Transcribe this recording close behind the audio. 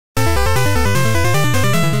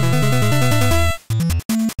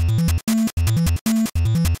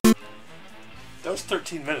almost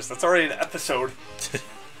 13 minutes. That's already an episode.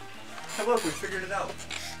 Hey, look, we figured it out.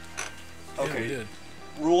 Okay. Yeah, we did.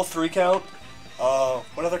 Rule 3 count.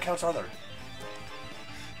 What other counts are there?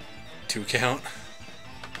 2 count.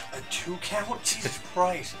 A 2 count? Jesus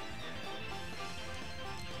Christ.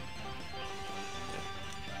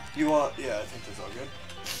 You want... Yeah, I think that's all good.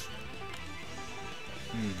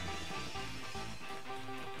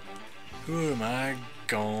 Who am I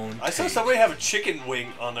going to I saw somebody have a chicken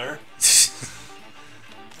wing on there.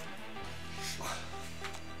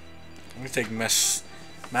 I'm going to take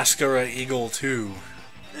Mascara Eagle 2.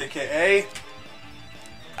 AKA...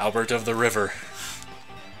 Albert of the River.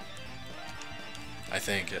 I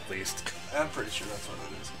think, at least. I'm pretty sure that's what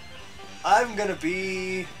it is. I'm gonna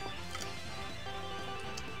be...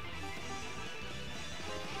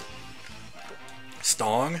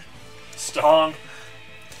 Stong? Stong.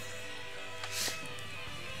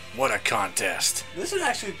 What a contest. This would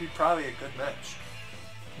actually be probably a good match.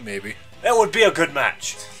 Maybe. That would be a good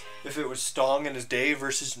match. If it was Stong and his day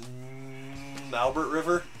versus Albert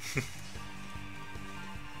River.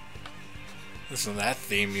 Listen to that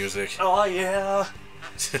theme music. Oh yeah.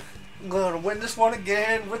 I'm gonna win this one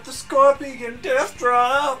again with the Scorpion Death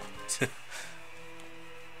Drop. I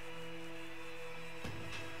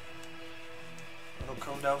don't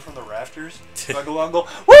come down from the rafters. Do I go out and go,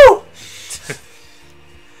 woo?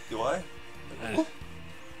 Do I?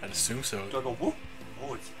 I'd assume so. Do I go, woo?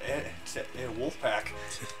 Oh, it's a wolf pack.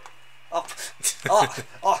 Oh,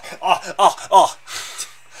 oh.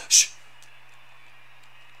 Shh.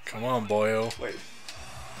 Come on, boyo. Wait.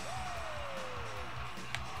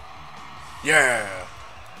 Yeah.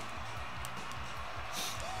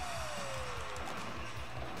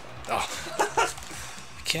 Oh.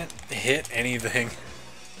 I can't hit anything.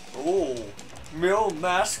 Oh, Mil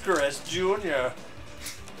Mascaras Jr.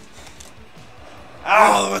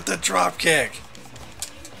 Oh, with the drop kick.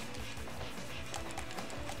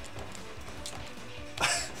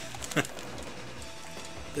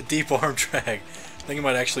 The deep arm drag. I think I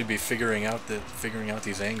might actually be figuring out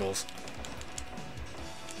these angles.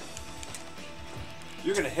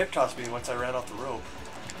 You're gonna hip toss me once I ran off the rope.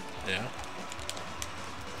 Yeah.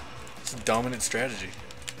 It's a dominant strategy.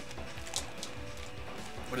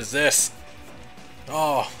 What is this?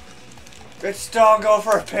 Oh. It's Stong, go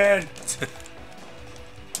for a pin.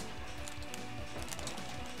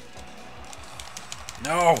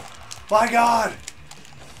 No. My God.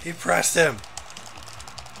 He pressed him.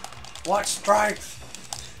 What strength?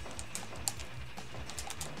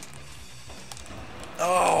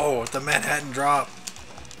 Oh, the Manhattan drop.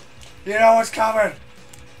 You know what's coming.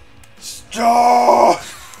 Stong.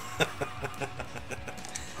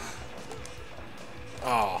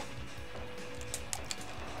 Oh.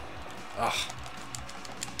 Oh.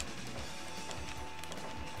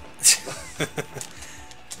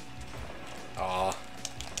 Oh.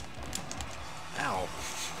 Ow.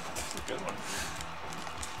 Good one.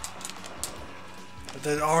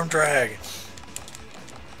 The arm drag.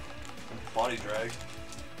 Body drag.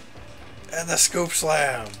 And the scoop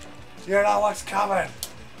slam. You know what's coming.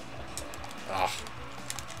 Oh.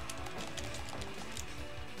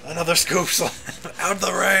 Another scoop slam. Out of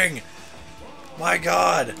the ring. My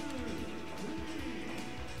God.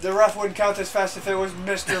 The ref wouldn't count this fast if it was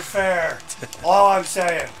Mr. Fair. All I'm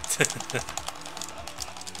saying.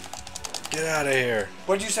 Get out of here.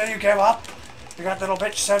 What'd you say you gave up? You got little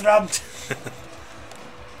bitch syndrome?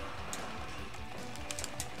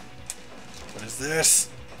 What is this?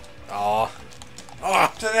 Oh.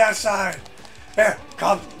 Oh. To the outside. Here,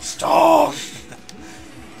 come, Stong.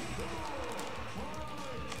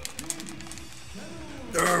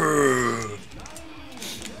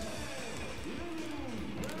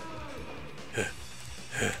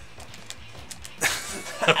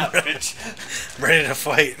 Bitch. I'm ready to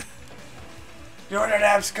fight. You're the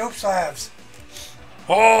damn scoop slams.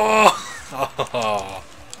 Oh! Oh!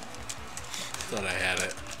 Thought I had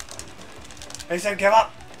it. He said give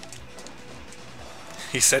up.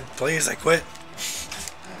 He said, please, I quit.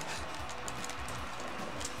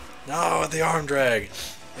 No, with the arm drag.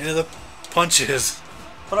 Into the punches.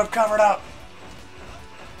 But I'm covered up.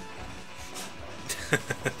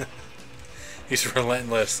 He's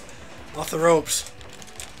relentless. Off the ropes.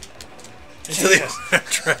 Into Jesus. the arm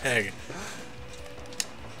drag.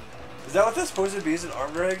 Is that what that's supposed to be? Is an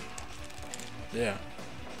arm drag? Yeah.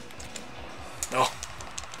 Oh.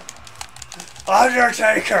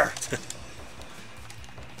 Undertaker!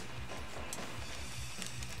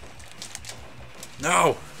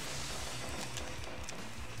 No!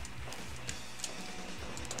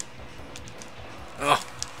 Oh.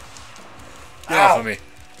 Get off of me.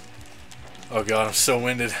 Oh God, I'm so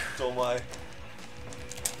winded. So am I.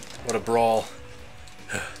 What a brawl.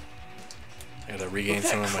 I gotta regain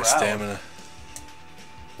some of my stamina.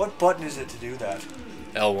 What button is it to do that?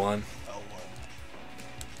 L1.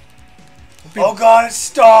 Oh god, it's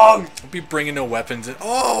Stong! Don't be bringing no weapons in.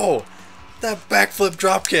 Oh! That backflip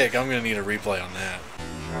dropkick. I'm gonna need a replay on that.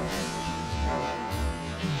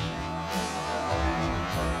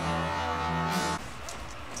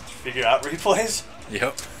 Did you figure out replays?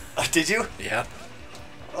 Yep. Did you? Yeah.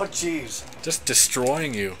 Oh jeez. Just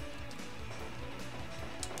destroying you.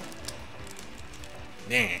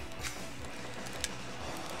 Nah.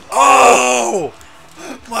 Oh!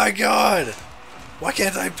 My god! Why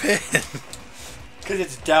can't I pin? Because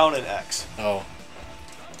it's down an X. Oh.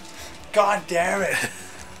 God damn it!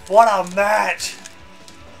 What a match!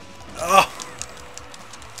 Oh!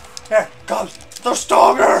 Here comes the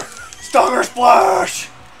Stonger! Stonger Splash!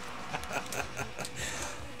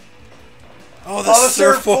 Oh, the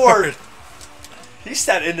surfboard! He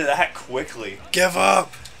sat into that quickly. Give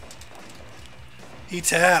up! He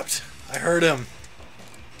tapped. I heard him.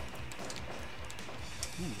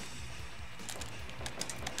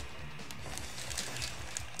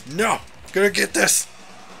 No! Gonna get this!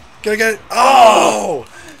 Gonna get it! Oh!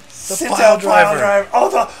 The pile driver!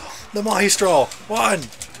 Oh, the Mahi Stroll! 1,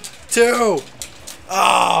 2!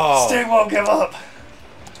 Oh! Sting won't give up!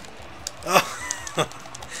 Oh!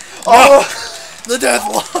 Oh! The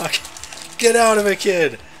deathlock! Get out of it,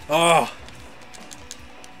 kid! Oh!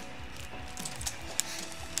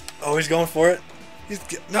 Oh, he's going for it.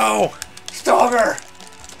 No! Stonger!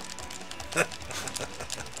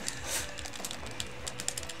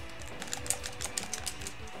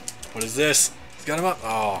 What is this? He's got him up.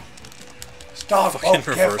 Oh. Stop! Fucking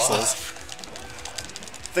reversals.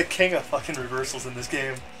 The king of fucking reversals in this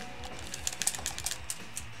game.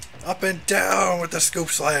 Up and down with the scoop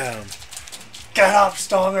slam. Get up,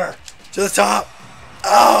 Stonger! To the top.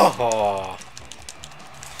 Oh!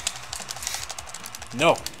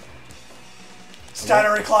 No.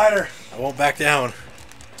 Steiner recliner. I won't back down.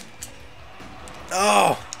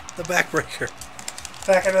 Oh! The backbreaker.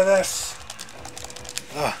 Back into this.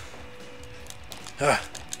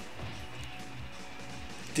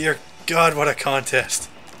 Dear God, what a contest.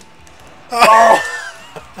 Oh!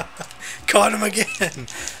 Caught him again.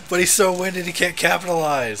 But he's so winded he can't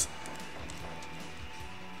capitalize.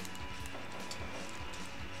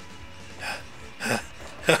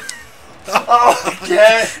 Oh,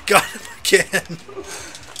 again! Got him again.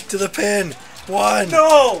 To the pin. 1,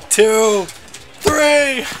 No! 2,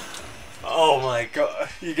 3. Oh my god.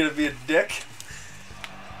 You gonna be a dick?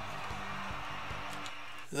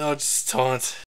 No, just taunt.